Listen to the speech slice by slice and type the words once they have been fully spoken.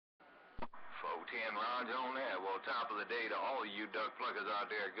10 rounds on that. Well, top of the day to all of you duck pluckers out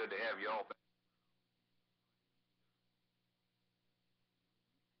there. Good to have you all back.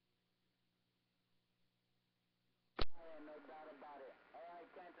 No doubt about it. All right,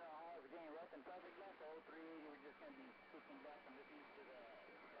 Canton, Ohio is getting rough and tough again, so 380, we're just going to be kicking back from this east to the...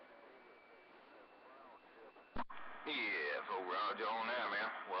 Yeah, full roger on that, man.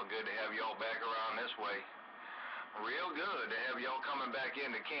 Well, good to have y'all back around this way. Real good to have y'all coming back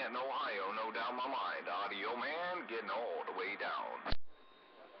into Canton, Ohio, no doubt in my mind. Audio man getting all the way down.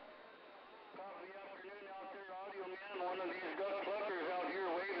 Top of the afternoon out there, Audio Man. One of these duck pluckers out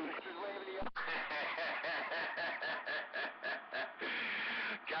here waving the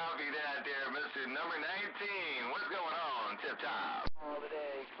Copy that there, Mr. Number 19. What's going on, Tip Top? all the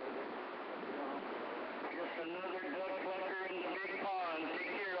day. Just another duck plucker in the big pond.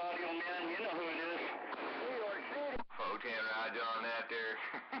 Take care, Audio Man. You know who it is. New York City. 410 roger on that there.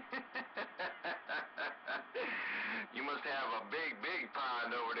 You must have a big, big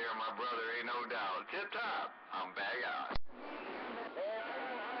pond over there, my brother, ain't no doubt. Tip Top, I'm back out.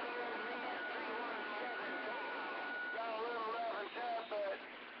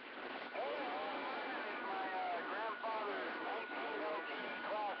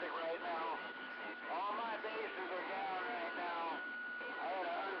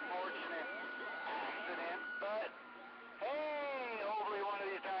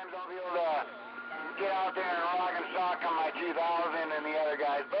 Get out there and rock and sock on my 2000 and the other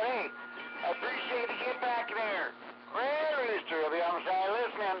guys. But hey, I appreciate you get back there. Red Rooster will be on the side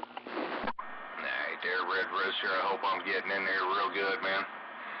listening. Alright there, Red Rooster. I hope I'm getting in there real good, man.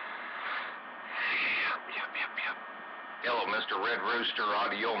 Yep. Hello, Mr. Red Rooster,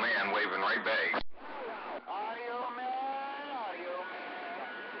 Audio Man, waving right back. Audio Man, Audio Man.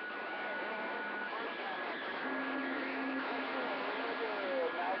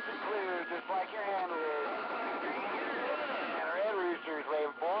 Nice and clear, just like your handle is. And Red Rooster's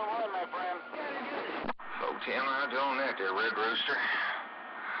waving 4-1, my friend. 410 roger on that there, Red Rooster.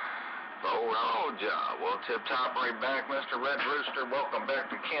 Oh, roger. Well, Tip Top right back, Mr. Red Rooster. Welcome back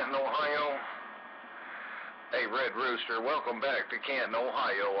to Canton, Ohio. Hey, Red Rooster, welcome back to Canton,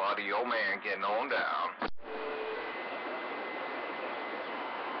 Ohio. Audio Man getting on down.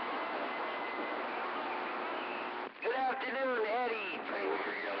 Good afternoon, Eddie.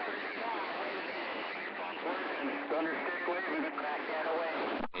 Thunderstick waving. Crack that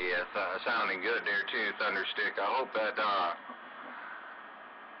away. Yes, sounding good there too, Thunderstick. I hope that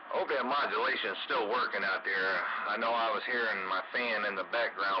modulation's still working out there. I know I was hearing my fan in the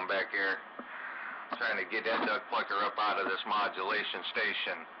background back here, trying to get that duck plucker up out of this modulation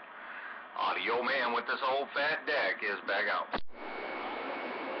station. Audio Man with this old fat deck is back out.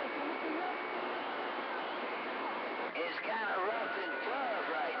 It's kind of rough and tough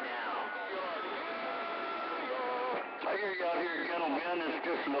right now. I hear you out here, gentlemen. It's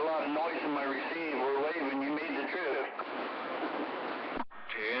just a lot of noise in my receive. We're waving. You made the trip.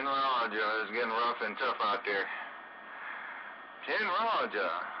 10 roger. It's getting rough and tough out there. 10 roger.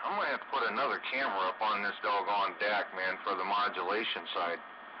 I'm going to have to put another camera up on this doggone DAC, man, for the modulation side.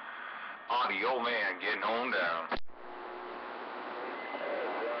 Audio Man getting on down.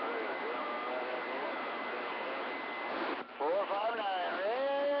 459,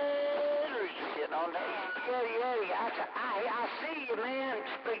 Red Rooster getting on down. Spaghetti Eddie, I see you, man.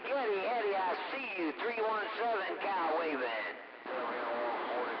 Spaghetti Eddie, I see you. 317 cow waving.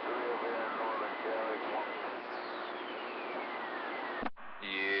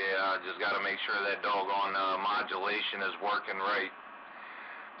 Yeah, I just got to make sure that doggone modulation is working right.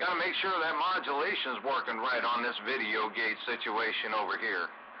 Got to make sure that modulation's working right on this video gate situation over here.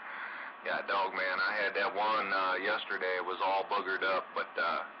 Yeah, dog man, I had that one yesterday. It was all boogered up, but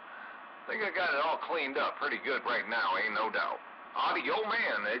I think I got it all cleaned up pretty good right now, ain't no doubt. Audio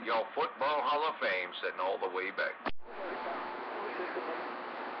Man at your Football Hall of Fame sitting all the way back.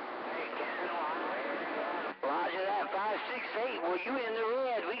 Roger that, 568. Well, you in the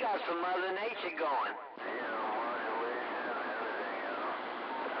red. We got some Mother Nature going.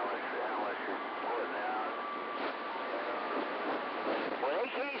 Well, they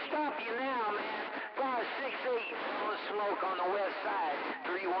can't stop you now, man. 568, full of smoke on the west side.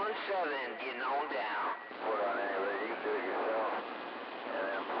 317, getting on down. Put on anyway, you can do it yourself. And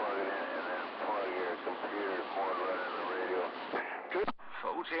then plug it in, and then plug your computer cord right in the radio.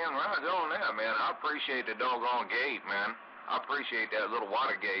 410 rounds on that, man. I appreciate the doggone gate, man. I appreciate that little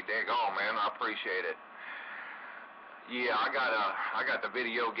water gate. Daggone, man. I appreciate it. Yeah, I got the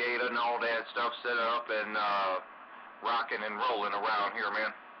video gate and all that stuff set up and rocking and rolling around here,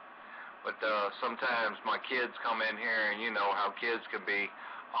 man. But sometimes my kids come in here and you know how kids can be.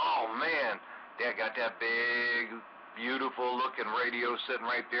 Oh, man, Yeah, got that big, beautiful looking radio sitting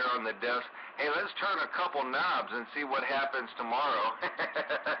right there on the desk. Hey, let's turn a couple knobs and see what happens tomorrow.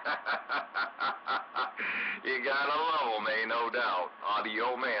 You gotta love them, ain't no doubt.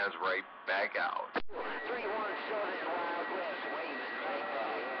 Audio Man's right back out. 317 Wild West, waving right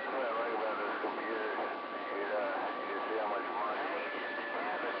back. What I like about this computer, you can see how much modulation.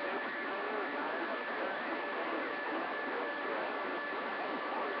 Have a super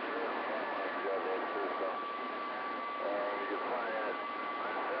Got that system. And you can find it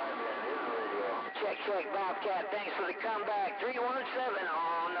inside in his radio. Check, Bobcat, thanks for the comeback. 317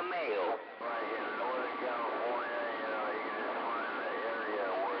 on the mail. Like in Northern California, you know, you can just find the area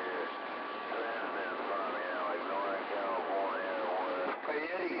where you're transmitting from, you know, like Northern California or whatever.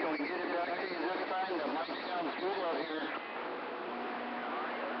 Hey Eddie, can we get it back to you this time? The mic sounds good out here.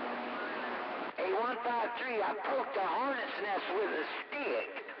 Hey, 153, I poked a hornet's nest with a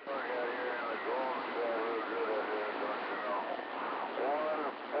stick. Look out here in the Golden State, real good out there, don't you know?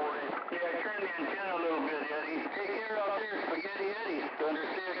 140. Yeah, turn the antenna a little bit, Eddie. Take care out there, Spaghetti Eddie, Thunder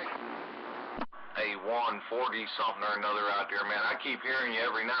 6. Hey, 140 something or another out there, man. I keep hearing you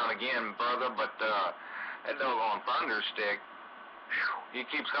every now and again, brother, but that doggone thunder stick, he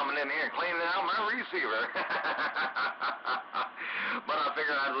keeps coming in here and cleaning out my receiver. But I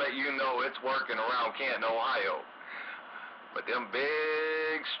figured I'd let you know it's working around Canton, Ohio. But them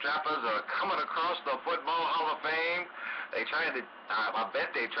big strappers are coming across the Football Hall of Fame. They trying to, I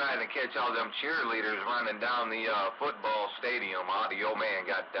bet they trying to catch all them cheerleaders running down the football stadium. Audio Man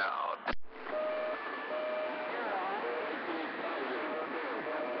got down.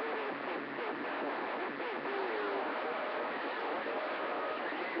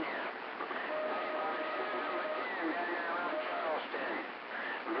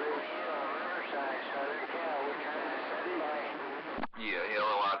 Yeah,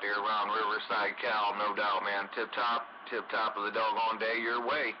 hello out there around Riverside, Cal, no doubt, man. Tip top of the doggone day your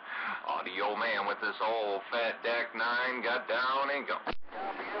way. Audio Man with this old fat DAC 9 got down and gone. Top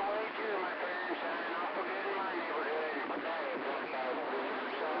of your way too, my friend. Signing off for good in my neighborhood.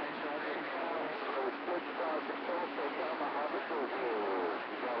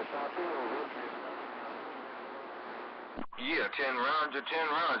 Yeah, 10 rounds.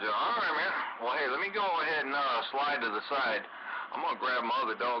 All right, man. Well, hey, let me go ahead and slide to the side. I'm going to grab my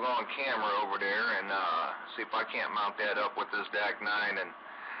other doggone camera over there and see if I can't mount that up with this DAC 9, and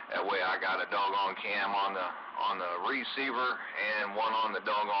that way I got a doggone cam on the receiver and one on the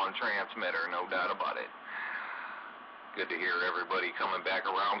doggone transmitter, no doubt about it. Good to hear everybody coming back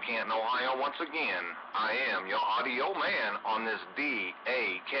around Canton, Ohio once again. I am your Audio Man on this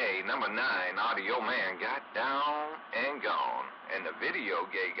DAK number 9. Audio Man got down and gone, and the video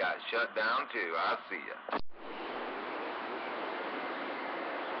gate got shut down too. I see ya.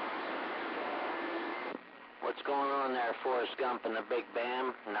 What's going on there, Forrest Gump and the Big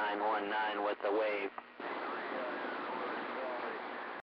Bam? 919 with the wave.